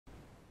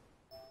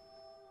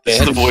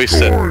It's the voice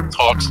that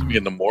talks to me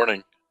in the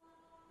morning.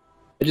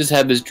 I just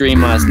had this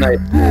dream last night.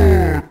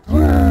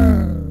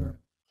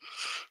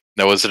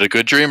 Now, was it a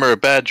good dream or a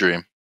bad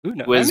dream?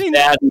 It was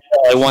bad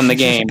until I won the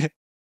game.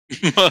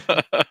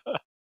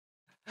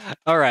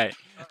 All right.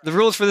 The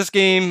rules for this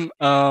game,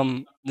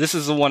 this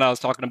is the one I was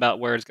talking about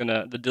where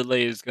the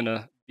delay is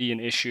gonna be an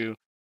issue.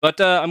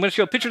 But I'm gonna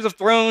show pictures of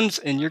thrones,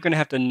 and you're gonna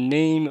have to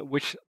name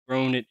which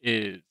throne it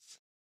is.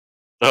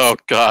 Oh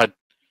God.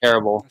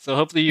 Terrible. So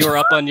hopefully you are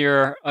up on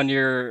your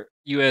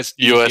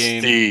USD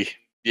game.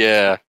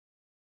 Yeah.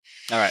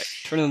 All right.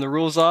 Turning the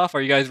rules off.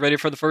 Are you guys ready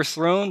for the first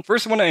throne?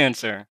 First one to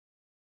answer.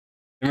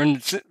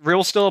 And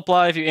rules still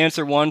apply if you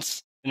answer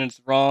once and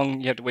it's wrong.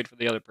 You have to wait for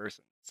the other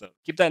person. So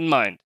keep that in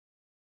mind.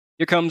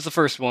 Here comes the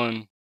first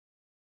one.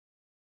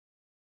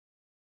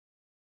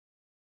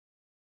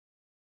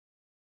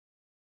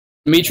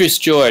 Demetrius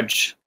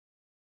George.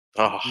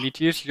 Oh.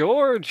 Demetrius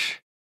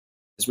George.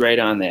 It's right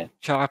on there.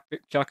 Chalk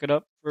it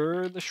up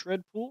for the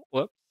shred pool.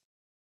 Whoops.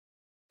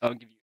 I'll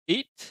give you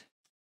 8.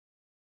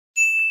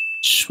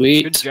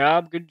 Sweet.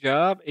 Good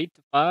job.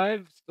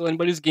 8-5. Still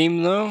anybody's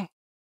game though.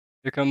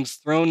 Here comes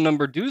throne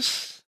number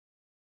deuce.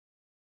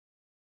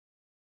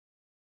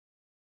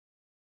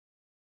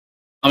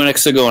 Dominic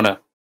Sagona.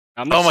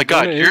 Oh my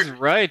God! You're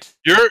right.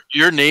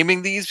 You're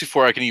naming these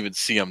before I can even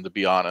see them, to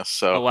be honest.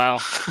 So. Oh wow.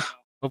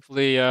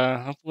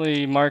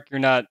 hopefully, Mark, you're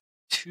not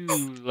too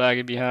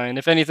lagging behind.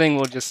 If anything,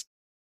 we'll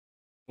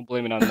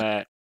blame it on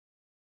that.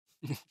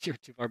 You're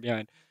too far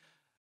behind.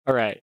 All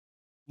right.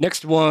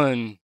 Next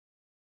one.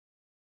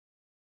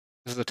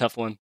 This is a tough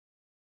one.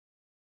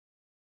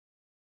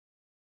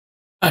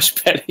 Josh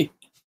Petty.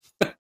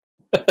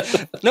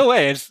 No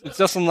way. It's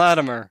Justin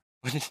Latimer.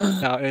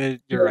 No,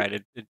 you're right.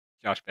 It's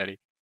Josh Petty.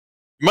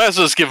 You might as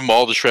well just give them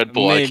all to Shred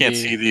Bull. Maybe. I can't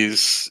see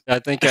these. I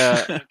think.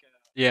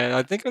 Yeah,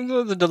 I think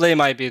the delay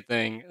might be a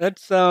thing.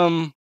 That's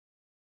might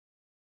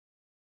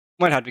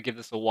have to give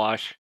this a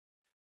wash.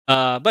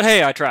 But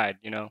hey, I tried.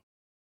 You know.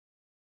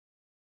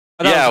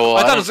 I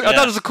thought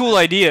it was a cool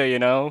idea. You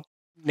know.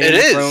 It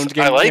is.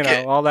 I like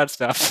it. All that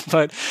stuff.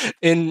 But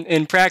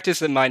in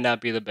practice, it might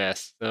not be the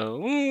best. So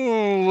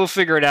we'll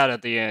figure it out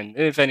at the end.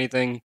 If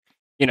anything,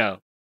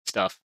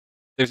 stuff.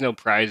 There's no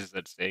prizes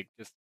at stake.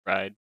 Just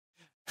pride.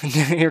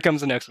 Here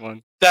comes the next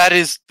one. That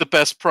is the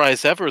best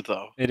prize ever,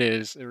 though. It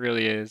is. It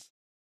really is.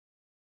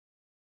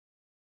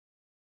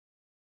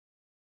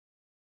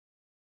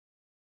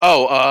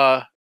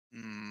 Oh,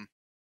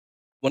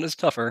 One is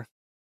tougher.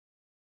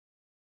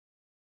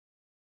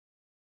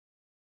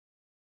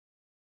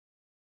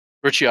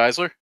 Richie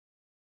Eisler?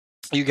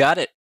 You got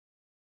it.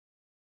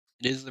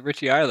 It is the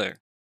Richie Eisler.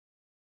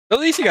 At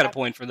least you got a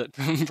point for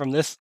from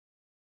this.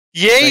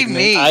 Yay segment.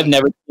 me! I've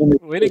never seen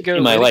Way to go!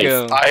 in my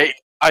life.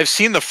 I've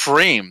seen the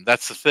frame.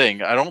 That's the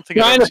thing. I don't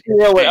think I'm trying to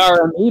figure out what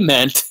RME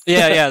meant.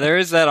 Yeah, there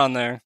is that on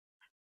there.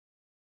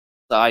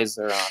 The eyes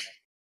are on it.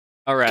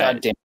 All right.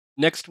 God damn.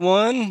 Next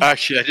one.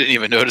 Actually, I didn't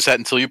even notice that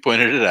until you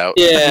pointed it out.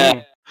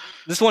 Yeah.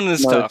 This one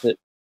is tough. It.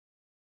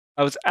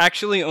 I was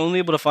actually only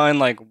able to find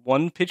like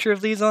one picture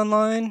of these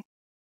online.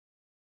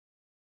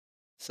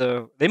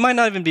 So they might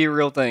not even be a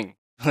real thing.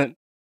 But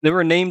they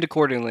were named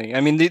accordingly.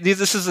 I mean,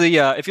 this is the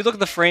if you look at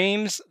the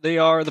frames, they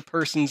are the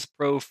person's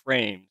pro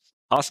frames.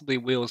 Possibly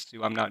Will's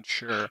too. I'm not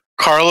sure.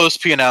 Carlos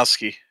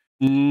Pianowski.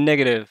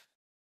 Negative.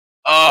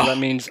 Oh, So that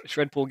means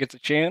Shredpool gets a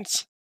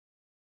chance.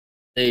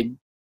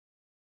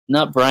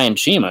 Not Brian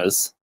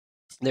Chima's.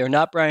 They're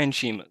not Brian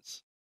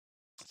Chima's.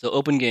 So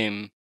open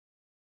game.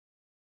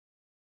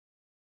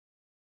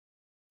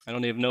 I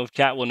don't even know if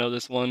chat will know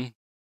this one.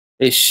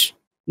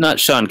 Not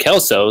Sean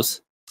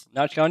Kelso's.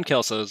 Not Sean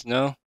Kelso's,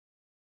 no.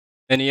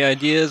 Any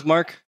ideas,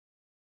 Mark?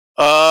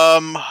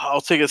 I'll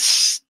take a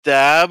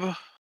stab.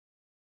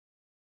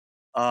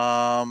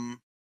 Nah,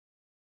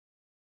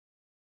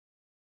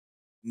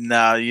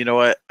 you know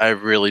what? I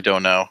really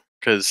don't know,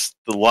 because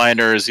the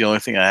liner is the only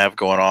thing I have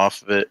going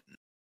off of it.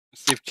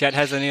 Let's see if chat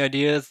has any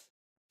ideas.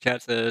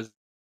 Chat says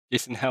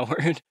Jason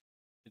Howard.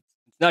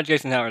 It's not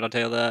Jason Howard, I'll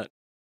tell you that.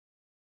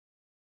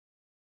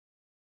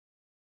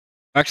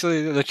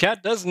 Actually, the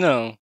chat does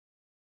know.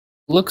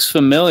 Looks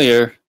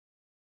familiar.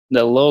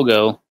 The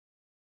logo.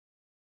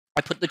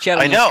 I put the chat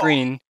on the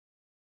screen.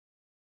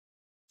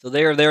 So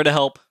they are there to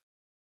help.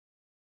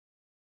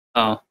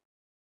 Oh.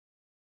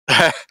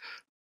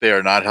 They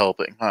are not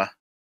helping, huh?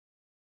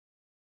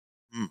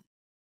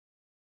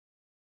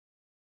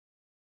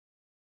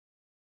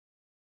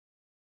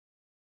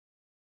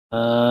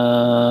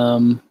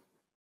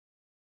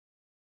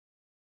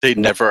 They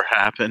never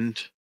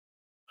happened.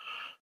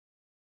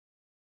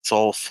 It's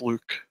all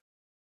fluke.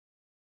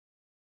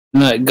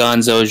 Not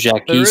Gonzo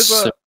Jacques.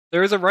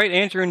 There is a right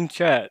answer in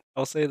chat.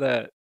 I'll say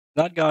that.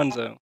 Not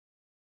Gonzo.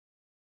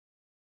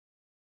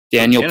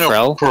 Daniel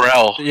Prell?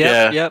 Prell.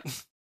 Yep.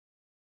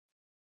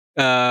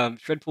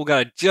 Shredpool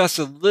got it just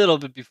a little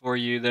bit before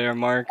you there,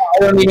 Mark. I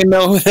don't even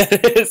know who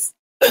that is.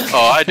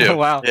 Oh, I do.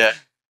 Wow. Yeah.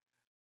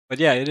 But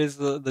yeah, it is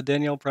the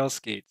Daniel Prell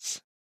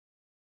skates.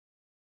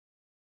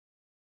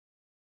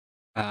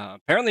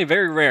 Apparently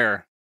very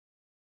rare.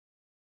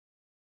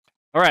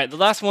 All right, the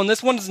last one.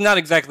 This one's not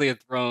exactly a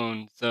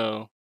throne,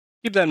 so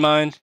keep that in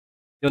mind.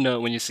 You'll know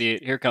it when you see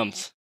it. Here it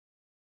comes.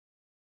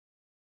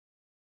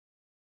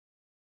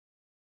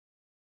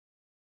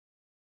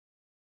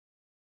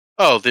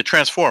 Oh, the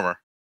Transformer.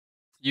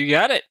 You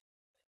got it.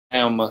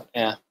 I almost,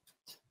 yeah.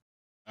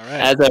 All right.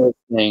 As I was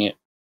saying it.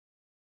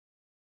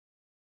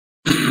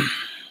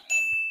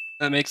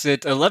 That makes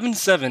it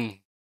 11-7.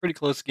 Pretty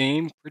close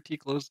game. Pretty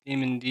close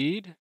game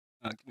indeed.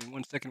 Give me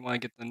 1 second while I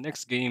get the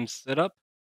next game set up.